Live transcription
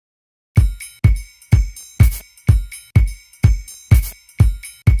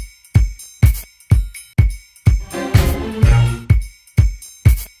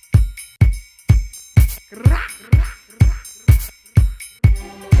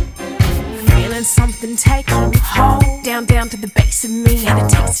feeling something taking hold. Down to the base of me, had a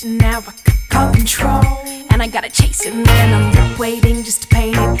taste and now I can't control. And I gotta chase it, man, I'm waiting just to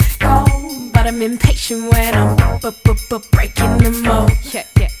paint it gold. But I'm impatient when I'm breaking the mold. Yeah.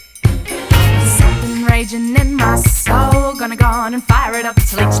 Something raging in my soul, gonna go on and fire it up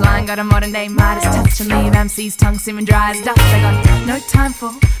till each line got a modern day Midas touch and leave MC's tongue seeming dry as dust. I got no time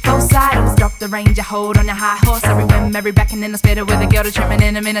for both sides. Drop the range, you hold on your high horse. Every whim, every beckoning, I spit it with a girl to trim, and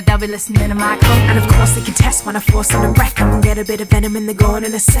in a minute they'll be listening to my call. And of course they can test when I force them and wreck them. Get a bit of venom in the gone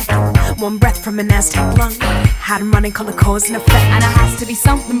in a second. One breath from an Aztec lung, had them running, call the cause and effect. And it has to be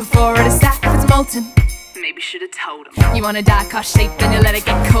something before it is that if it's molten. Maybe should've told him. You wanna die car shape, then you let it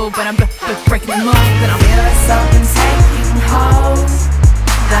get cold. But I'm breaking the mold, and I'm feeling something taking hold.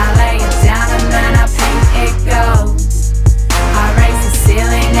 I lay it down and then I paint it gold. I raise the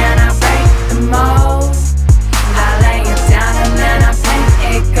ceiling and I break the mold. I lay it down and then I paint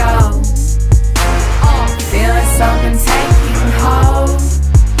it gold. Feeling something taking hold.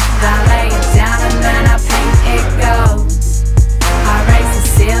 I lay it down and then I paint it gold. I raise the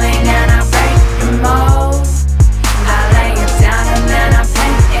ceiling and I break the mold.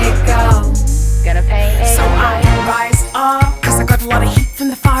 So I rise up, cause I got a lot of heat from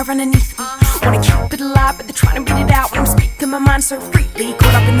the fire underneath me. Wanna keep it alive, but they're trying to beat it out when I'm speaking my mind so freely.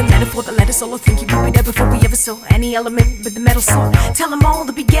 Caught up in the metaphor that led us all to think it would be there before we ever saw any element with the metal sword. Tell them all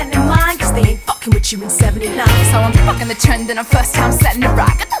to be getting in line, cause they ain't fucking with you in 79. So I'm fucking the trend and I'm first time setting it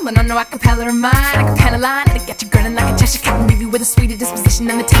right. Got nothing on no acapella of mine. I can pen a line and it get you grinning like a Cheshire cat and leave you with a sweeter disposition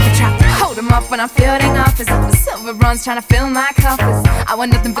than the temper trap. Hold them up when I'm fielding offers. The silver bronze trying to fill my coffers. I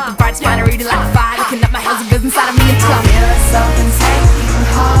want nothing but the brightest fire, read it like fire. Looking up my hills and builds inside of me and I'm feeling something taking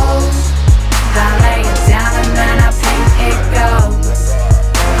hold. I lay it down and then I paint it gold.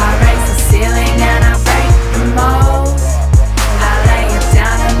 I raise the ceiling and I break the mold. I lay it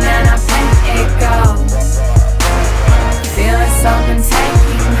down and then I paint it gold. Feeling something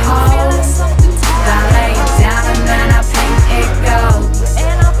taking hold. I lay it down and then I paint it gold.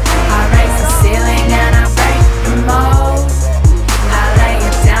 I raise the ceiling and I break the mold. I lay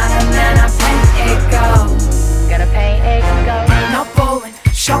it down and then I paint it gold. Gonna paint it gold. Not bowling,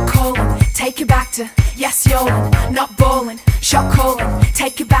 shot calling, take it back to yes yolin'. Not bowling, shot calling,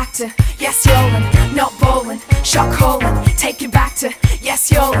 take it back to yes yolin'. Not bowling, shot calling, take it back to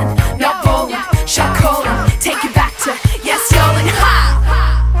yes yolin'. Not bowling.